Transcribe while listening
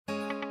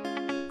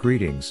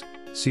Greetings,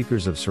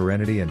 seekers of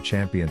serenity and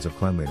champions of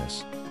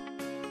cleanliness.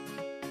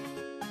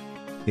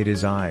 It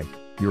is I,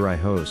 your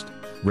host,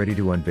 ready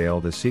to unveil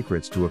the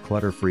secrets to a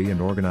clutter-free and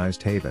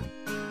organized haven.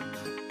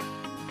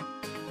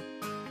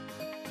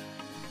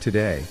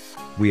 Today,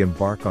 we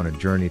embark on a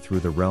journey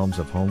through the realms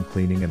of home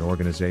cleaning and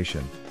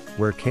organization,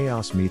 where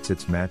chaos meets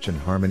its match and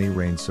harmony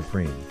reigns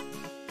supreme.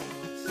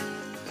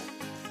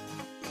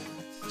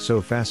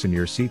 So fasten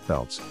your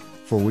seatbelts,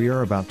 for we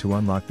are about to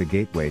unlock the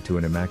gateway to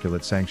an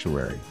immaculate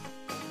sanctuary.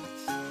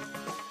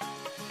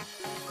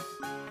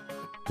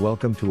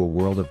 Welcome to a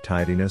world of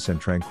tidiness and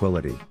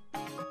tranquility.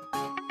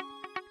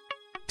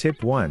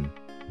 Tip 1.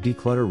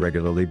 Declutter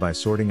regularly by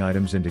sorting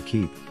items into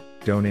keep,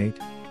 donate,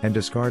 and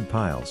discard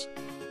piles.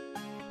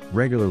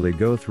 Regularly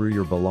go through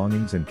your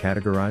belongings and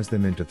categorize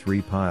them into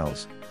 3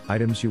 piles: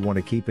 items you want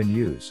to keep and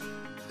use,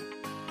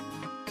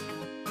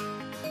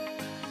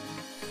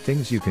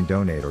 things you can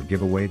donate or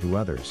give away to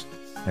others,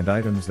 and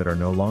items that are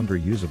no longer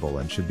usable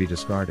and should be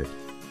discarded.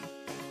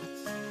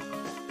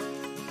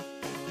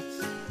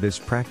 This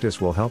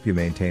practice will help you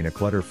maintain a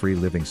clutter-free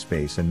living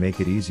space and make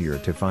it easier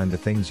to find the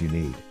things you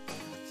need.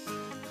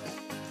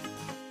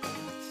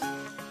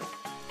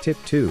 Tip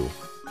 2.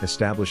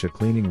 Establish a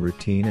cleaning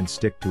routine and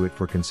stick to it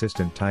for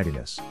consistent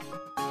tidiness.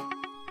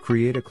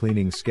 Create a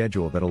cleaning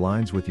schedule that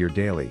aligns with your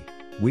daily,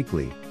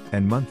 weekly,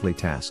 and monthly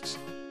tasks.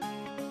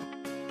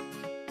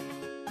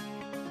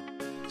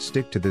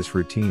 Stick to this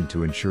routine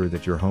to ensure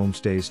that your home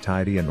stays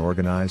tidy and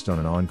organized on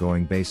an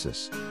ongoing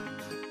basis.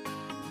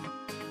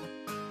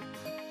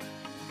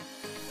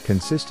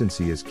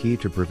 Consistency is key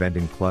to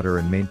preventing clutter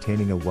and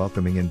maintaining a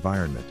welcoming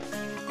environment.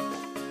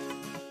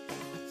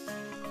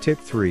 Tip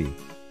 3.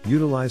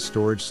 Utilize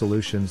storage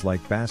solutions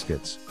like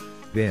baskets,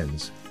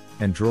 bins,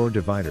 and drawer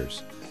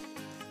dividers.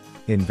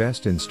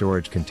 Invest in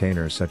storage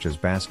containers such as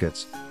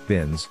baskets,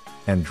 bins,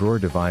 and drawer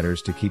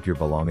dividers to keep your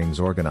belongings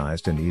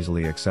organized and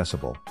easily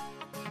accessible.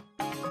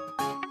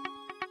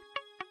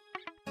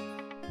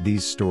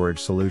 These storage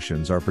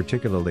solutions are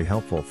particularly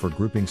helpful for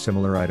grouping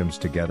similar items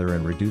together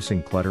and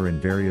reducing clutter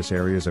in various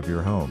areas of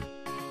your home.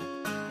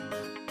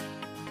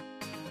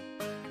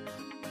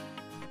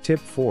 Tip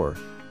 4.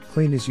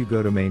 Clean as you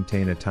go to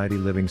maintain a tidy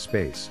living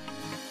space.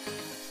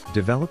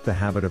 Develop the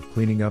habit of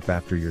cleaning up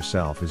after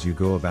yourself as you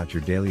go about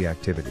your daily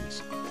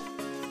activities.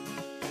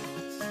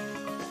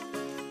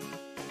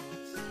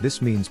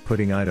 This means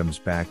putting items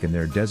back in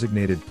their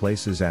designated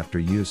places after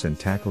use and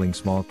tackling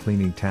small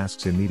cleaning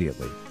tasks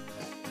immediately.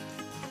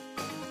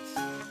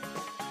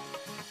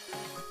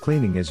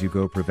 Cleaning as you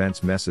go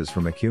prevents messes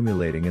from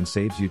accumulating and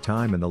saves you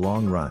time in the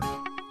long run.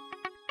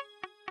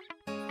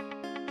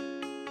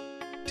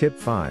 Tip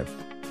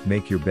 5.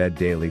 Make your bed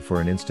daily for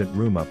an instant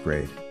room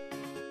upgrade.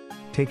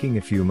 Taking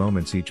a few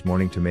moments each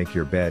morning to make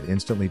your bed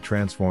instantly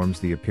transforms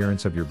the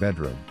appearance of your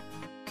bedroom.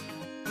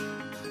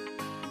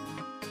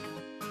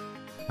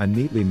 A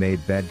neatly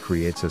made bed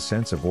creates a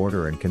sense of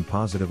order and can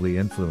positively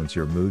influence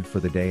your mood for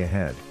the day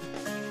ahead.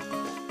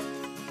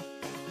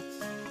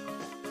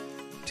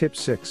 Tip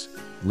 6.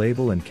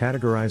 Label and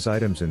categorize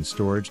items in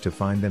storage to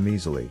find them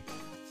easily.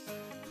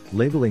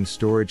 Labeling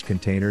storage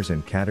containers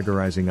and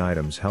categorizing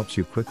items helps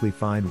you quickly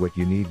find what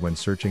you need when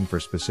searching for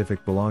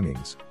specific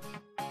belongings.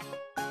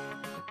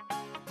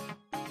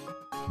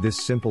 This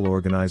simple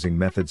organizing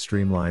method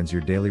streamlines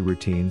your daily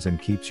routines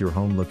and keeps your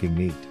home looking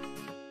neat.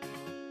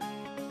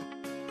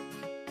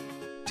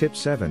 Tip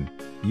 7.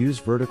 Use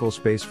vertical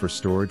space for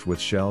storage with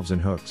shelves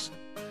and hooks.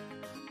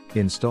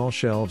 Install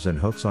shelves and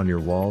hooks on your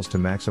walls to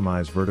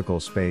maximize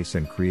vertical space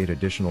and create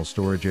additional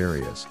storage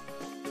areas.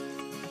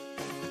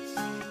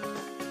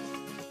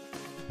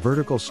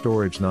 Vertical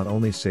storage not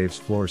only saves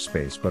floor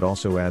space but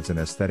also adds an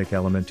aesthetic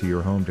element to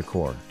your home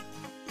decor.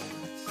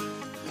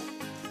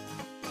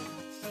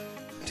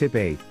 Tip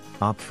 8.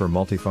 Opt for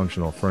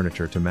multifunctional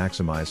furniture to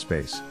maximize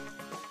space.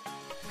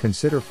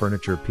 Consider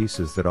furniture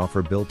pieces that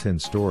offer built-in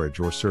storage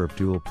or serve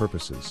dual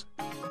purposes.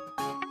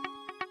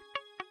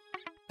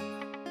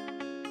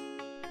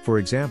 For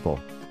example,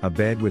 a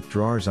bed with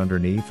drawers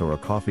underneath or a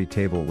coffee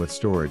table with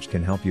storage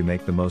can help you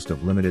make the most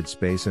of limited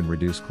space and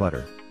reduce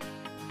clutter.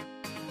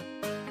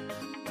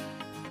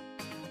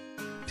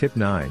 Tip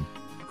 9.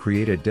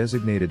 Create a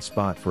designated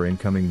spot for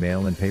incoming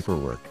mail and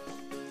paperwork.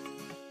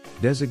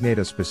 Designate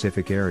a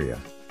specific area,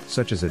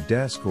 such as a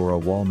desk or a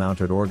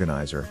wall-mounted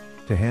organizer,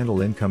 to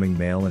handle incoming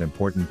mail and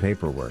important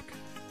paperwork.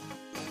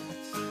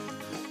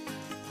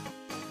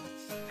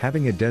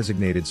 Having a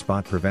designated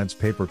spot prevents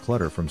paper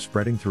clutter from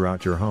spreading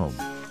throughout your home.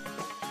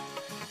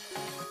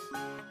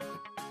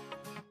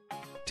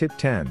 Tip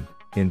 10.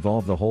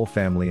 Involve the whole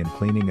family in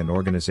cleaning and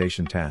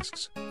organization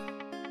tasks.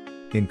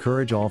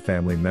 Encourage all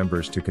family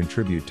members to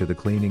contribute to the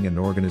cleaning and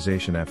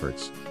organization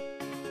efforts.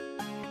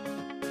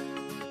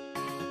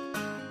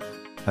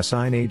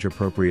 Assign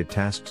age-appropriate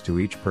tasks to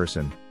each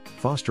person,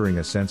 fostering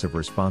a sense of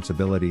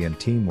responsibility and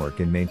teamwork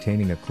in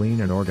maintaining a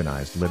clean and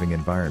organized living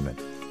environment.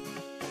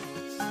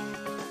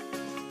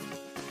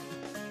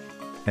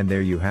 And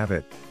there you have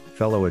it,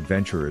 fellow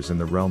adventurers in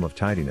the realm of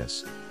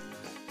tidiness.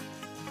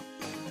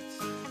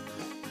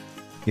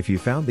 If you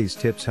found these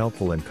tips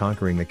helpful in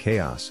conquering the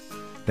chaos,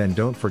 then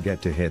don't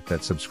forget to hit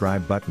that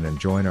subscribe button and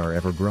join our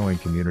ever-growing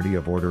community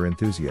of order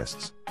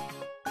enthusiasts.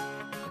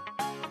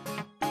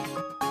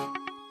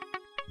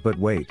 But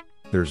wait,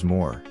 there's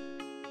more.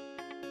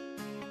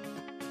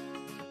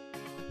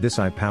 This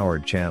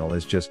AI-powered channel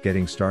is just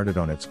getting started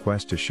on its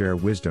quest to share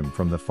wisdom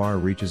from the far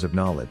reaches of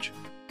knowledge.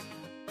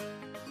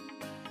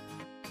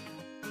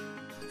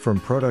 From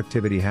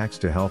productivity hacks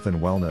to health and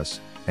wellness,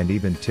 and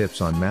even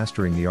tips on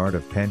mastering the art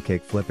of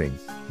pancake flipping,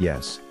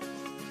 yes.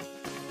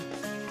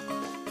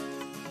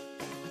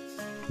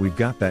 We've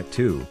got that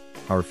too.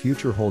 Our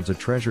future holds a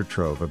treasure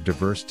trove of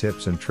diverse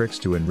tips and tricks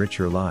to enrich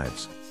your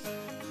lives.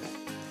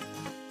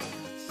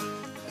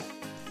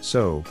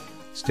 So,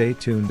 stay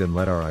tuned and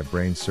let our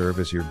iBrain serve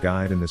as your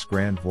guide in this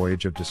grand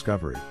voyage of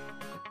discovery.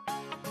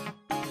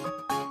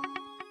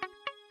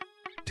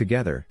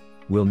 Together,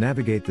 we'll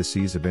navigate the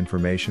seas of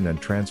information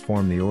and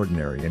transform the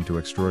ordinary into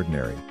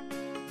extraordinary.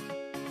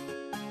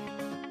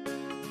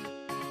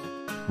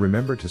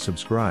 Remember to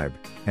subscribe,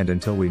 and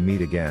until we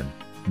meet again,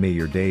 may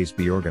your days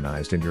be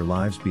organized and your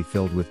lives be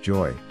filled with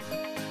joy.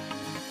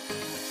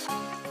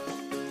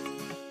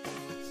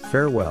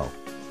 Farewell,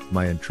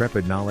 my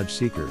intrepid knowledge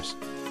seekers.